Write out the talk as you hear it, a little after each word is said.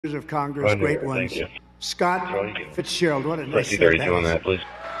of Congress, great ones. Scott Fitzgerald, what a nice name. 32 on that, please.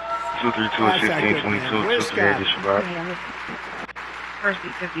 232-1622, Where's Scott? First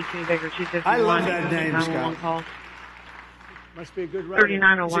beat 52, Baker 251. I love that name, Scott. Call. Must be a good writer.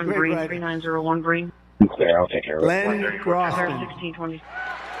 3901 Green, 3901 Green. Clear, I'll take care of it. Glenn Groston. 1620.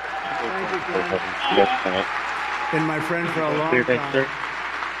 Been my friend for a long time.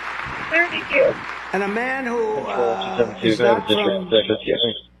 Thank you. And a man who is not from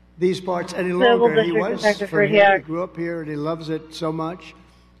these parts any longer. He was from here. He grew up here and he loves it so much.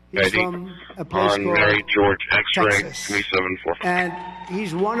 He's from a place called Mary George X-ray Texas. 374. And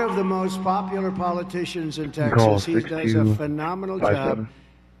he's one of the most popular politicians in Texas. He does a phenomenal job.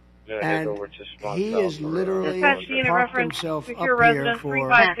 And he is literally parked himself up here for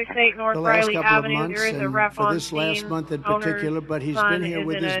the last couple of months and for this last month in particular, but he's been here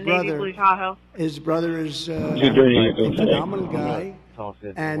with his brother. His brother is a phenomenal guy.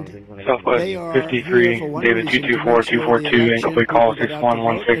 And they are 53, David 224-242, incomplete call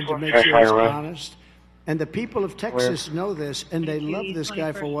 6116, cash higher arrest. And the people of Texas know this, and they love this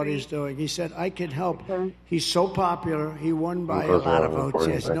guy for what he's doing. He said, I can help. He's so popular. He won by a lot of votes.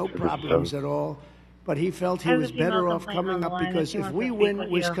 He has no problems at all. But he felt he was better off coming up because if we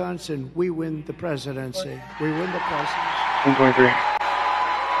win Wisconsin, we win the presidency. We win the presidency. 123.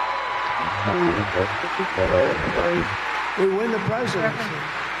 We win the presidency.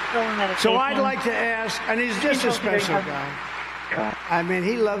 So I'd like to ask, and he's just a special guy. I mean,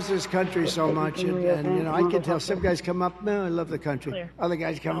 he loves his country so much, and you know, I can tell some guys come up, no, I love the country. Other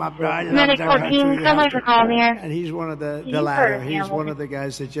guys come up, I love the country. And he's one of the latter. He's one of the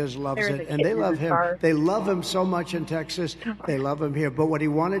guys that just loves it, and they love him. They love him so much in Texas. They love him here. But what he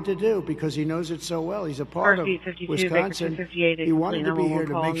wanted to do, because he knows it so well, he's a part of Wisconsin. He wanted to be here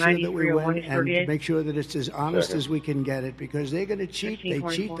to make sure that we win and to make sure that it's as honest as we can get it, because they're going to cheat. They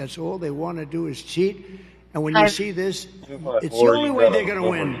cheat. That's all they want to do is cheat. And when you see this, it's the only way they're going to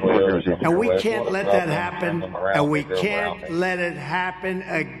win. And we can't let that happen. And we can't let it happen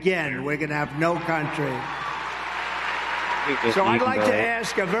again. We're going to have no country. So I'd like to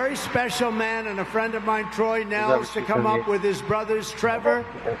ask a very special man and a friend of mine, Troy Nels, to come up with his brothers, Trevor,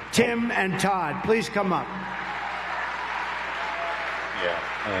 Tim, and Todd. Please come up.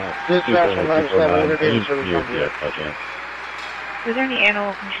 Is there any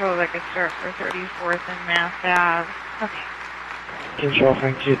animal control that could start for 34th and Mass Ave? Okay. Control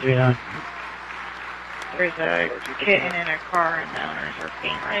Frank 239. There's a kitten in a car and the owners are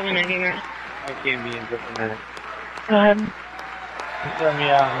being rescued. I can't be in just a minute. Go ahead. He sent me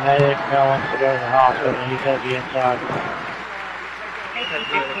out and medic now wants to go to the hospital and he's going to be inside.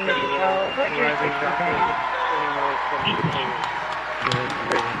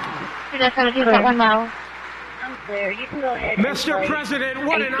 That's going to do that 1 mile. You can go ahead. Mr. President,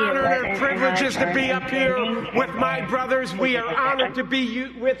 what an honor and privilege is to be up here with my brothers. We are honored to be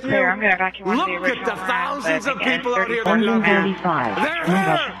with you. Look at the thousands of people out here that love you. They're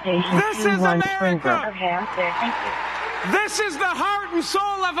here. This is America. This is the heart and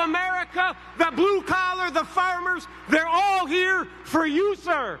soul of America. The blue collar, the farmers, they're all here for you,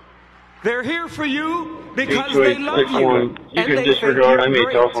 sir. They're here for you because they love you. You can disregard. I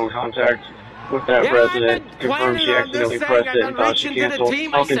made telephone contact with that resident, confirmed she accidentally pressed it and thought she canceled.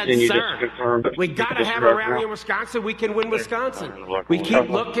 I'll continue to confirm. We got to have a rally in Wisconsin. We can win Wisconsin. We keep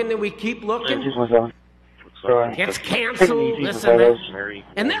looking and we keep looking. It's canceled, this and that.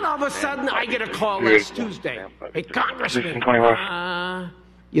 And then all of a sudden, I get a call last Tuesday. Hey, Congressman,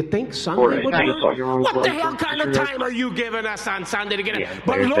 you think Sunday would work? What the hell kind of time are you giving us on Sunday to get it?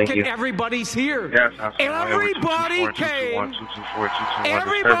 But look at everybody's here. Everybody came.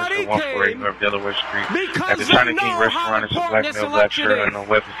 Everybody came because they know how important this election is. You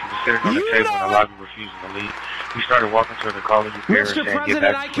know it. We started walking to the college repair. Mr.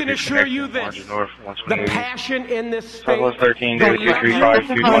 President, I can assure you this. The passion in this state. Douglas 13, David 235,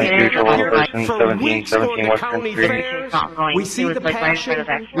 222, for weeks going to county fairs. We see the passion.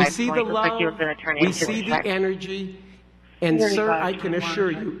 We see the love. We see the energy. And, sir, I can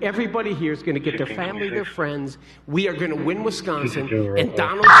assure you, everybody here is going to get their family, their friends. We are going to win Wisconsin, and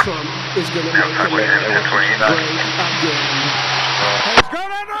Donald Trump is going to make America great again.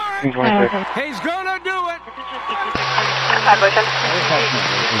 He's going to do it. He's going to do it. X-ray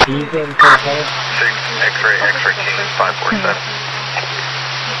King 547.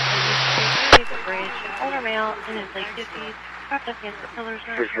 Older male in his late 50s. Wow.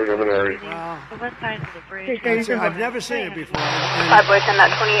 The west side of the bridge. I've never seen it before. 5 boys in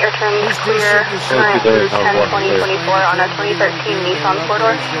that 28 return clear current 10-20-24 on a 2013 Nissan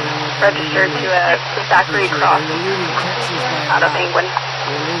 4-door, registered to a Zachary Cross out of England.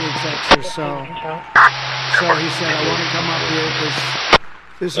 Texas. So he said, I want to come up here because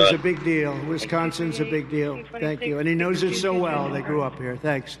this is a big deal. Wisconsin's a big deal. Thank you. And he knows it so well. They grew up here.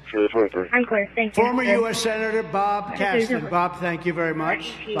 Thanks. I'm clear. Thank you. Former U.S. Senator Bob Caston. Bob, thank you very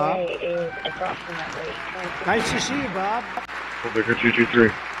much. Bob. Nice to see you, Bob. Vicar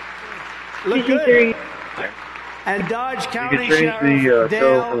 223. Look good. And Dodge County Sheriff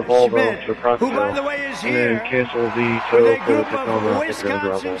Dale Schmidt, who, by the way, is here with a group of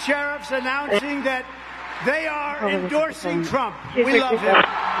Wisconsin sheriffs announcing that they are endorsing Trump. We love him.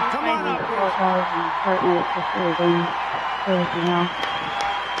 Come on up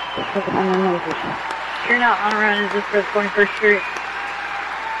here. You're not on around. Is this for 21st Street?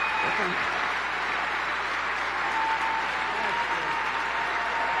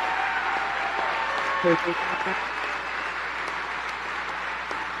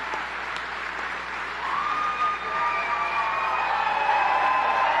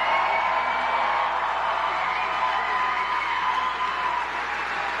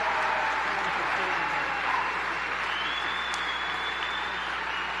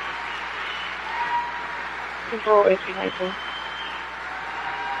 Control 1894.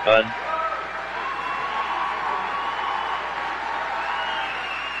 Done.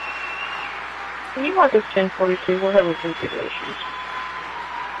 Can you mark us 1042? We're having configurations.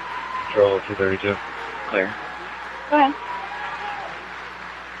 Control 232. Clear. Go ahead.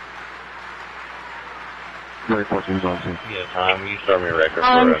 Yeah, Tom, you start me a record for a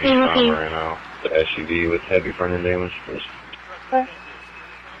Nissan right now. The SUV with heavy front end damage, please. Okay.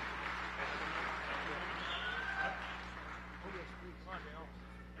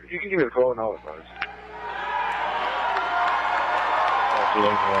 You can give me a call and I'll advise.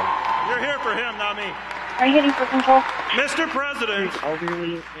 You're here for him, not me. Are you getting for control? Mr. President,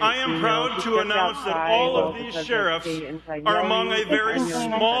 I am proud to announce that all of these sheriffs are among a very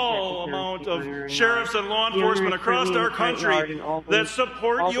small amount of sheriffs and law enforcement across our country that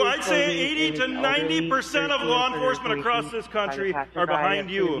support you. I'd say 80 to 90% of law enforcement across this country are behind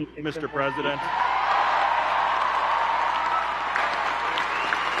you, Mr. President.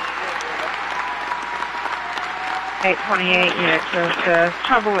 828 units of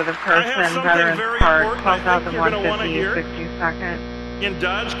trouble with a person, veterans card, 12,150, 62nd. In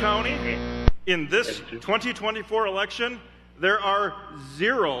Dodge County, in this 2024 election, there are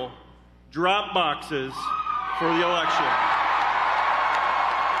 0 drop boxes for the election.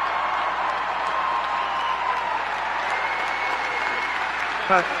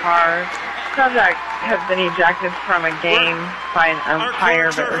 Both cars. Subject has been ejected from a game by an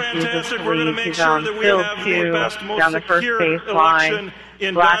umpire but refuses to leave. He's on field 2 down the first base line.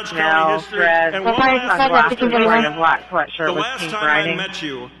 Black nails, red, wearing a black sweatshirt with pink writing. The last time I met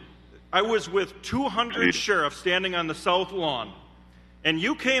you, I was with 200 sheriffs standing on the south lawn. And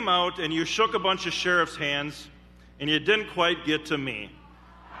you came out and you shook a bunch of sheriffs' hands, and you didn't quite get to me.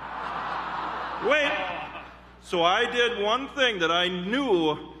 Wait. So I did one thing that I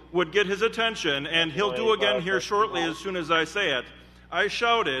knew would get his attention, and he'll do again here shortly as soon as I say it. I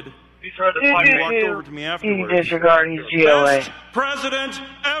shouted, he walked over to me afterwards. You disregard his GOA. Best president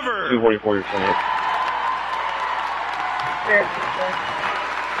ever! 244, you're saying it.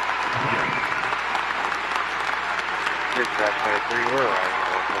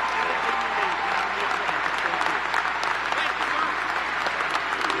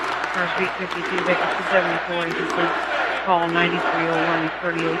 First beat 52, Vicar 274, you can call 9301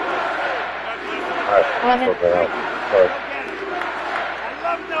 38. Alright, sort that out. Sorry. I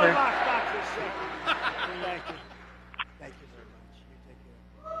love no boxes, sir. Thank you. Thank you very much. You take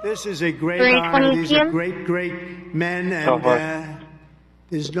care. This is a great honor. These are great, great men, and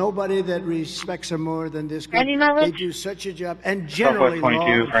there's nobody that respects them more than this group. They do such a job, and generally law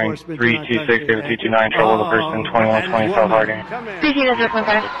enforcement. 326 229, trouble the person, 2120 South Harding.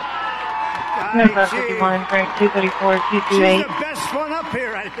 Number 51, Frank 234, 228. She's the best one up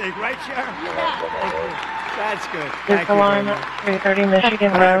here, I think, right, Sheriff? That's good. Thank you very much. 330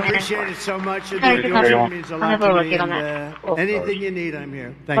 Michigan Road. I appreciate it so much. It means a lot to me. And, anything you need, I'm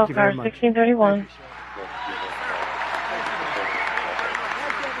here. Thank you very much. 1631.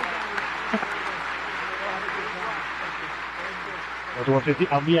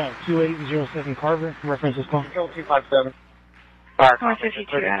 I'll be at 2807 Carver. Reference is call. 257.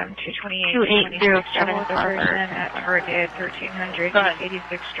 152 Adam 228 287 Carver at Target 1300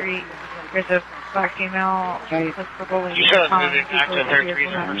 86th Street. There's a black female purple and you said it's moving back to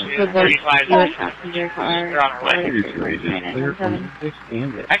 35 passenger car.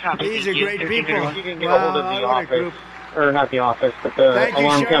 These are great people. You can get a hold of the office, or not the office, but the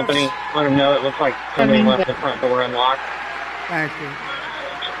alarm company. Let them know it looks like somebody left the front door unlocked. Thank you.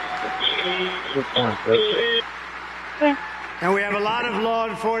 And we have a lot of law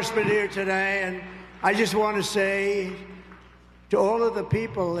enforcement here today, and I just want to say to all of the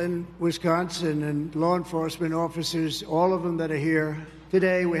people in Wisconsin and law enforcement officers, all of them that are here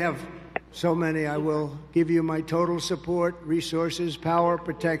today, we have so many. I will give you my total support, resources, power,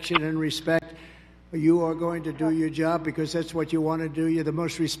 protection, and respect. You are going to do your job because that's what you want to do. You're the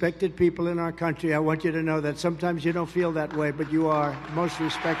most respected people in our country. I want you to know that. Sometimes you don't feel that way, but you are most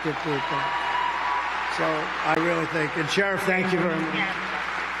respected people. So I really think. And Sheriff, thank you very much.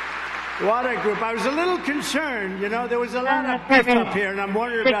 What a group. I was a little concerned. You know, there was a lot of beef up here, and I'm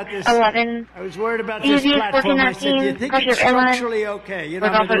worried about this. 11. I was worried about this platform. I said, do you think it's structurally okay? You know,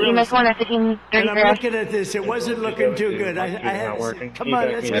 and I'm looking at this. It wasn't looking too good. I had to say, come on,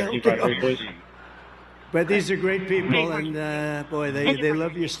 let's go. But these are great people, and boy, they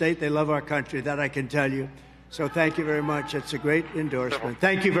love your state. They love our country. That I can tell you. So thank you very much. It's a great endorsement.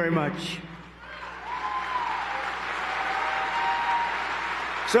 Thank you very much.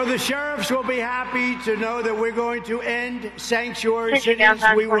 So the sheriffs will be happy to know that we're going to end sanctuary cities.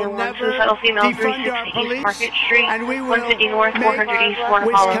 We will never defund our police, and we will make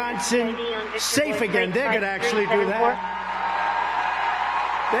Wisconsin safe again. They're going to actually do that.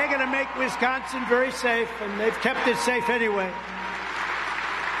 They're going to make Wisconsin very safe, and they've kept it safe anyway.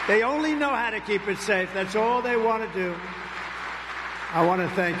 They only know how to keep it safe. That's all they want to do. I want to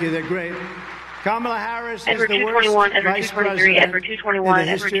thank you. They're great. Kamala Harris is the worst vice president in the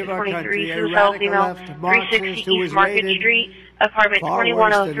history of our country. A radical left Marxist who was rated apartment far 2103.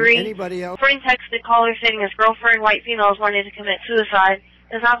 worse than anybody else. Friend texted caller saying his girlfriend, white female, is wanting to commit suicide.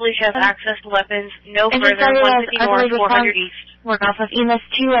 Does not believe she has access to weapons. No further. 150 north, 400 east. Work off of EMS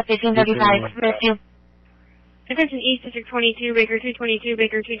 2 at 1535. Rescue. Attention East District 22, Baker 222,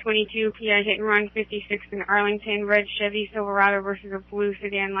 Baker 222, PI hit and run 56 in Arlington, red Chevy Silverado versus a blue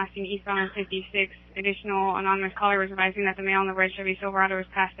sedan lasting eastbound on 56. Additional anonymous caller was advising that the male in the red Chevy Silverado was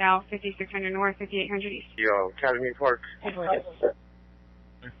passed out 5600 north, 5800 east. Yo, Academy Park.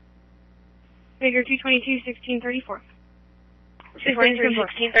 Baker 222, 1634.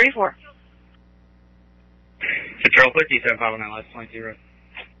 1634. Control 5759, last 22 road.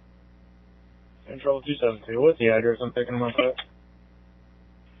 Control 272, what's the address I'm picking them up at?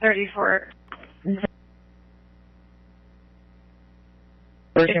 34. First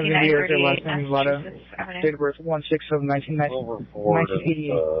name is Leo, last name is Lotto. Date of birth 1/6 of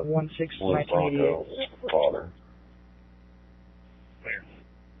 1988. 1/6/1988. Father.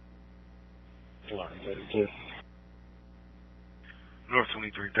 North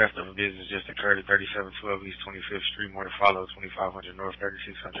 23, theft of a business just occurred at 3712 East 25th Street, more to follow, 2500 North,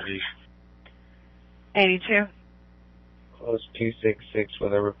 3600 East. 82. Close 266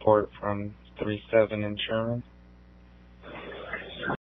 with a report from 37 in Sherman.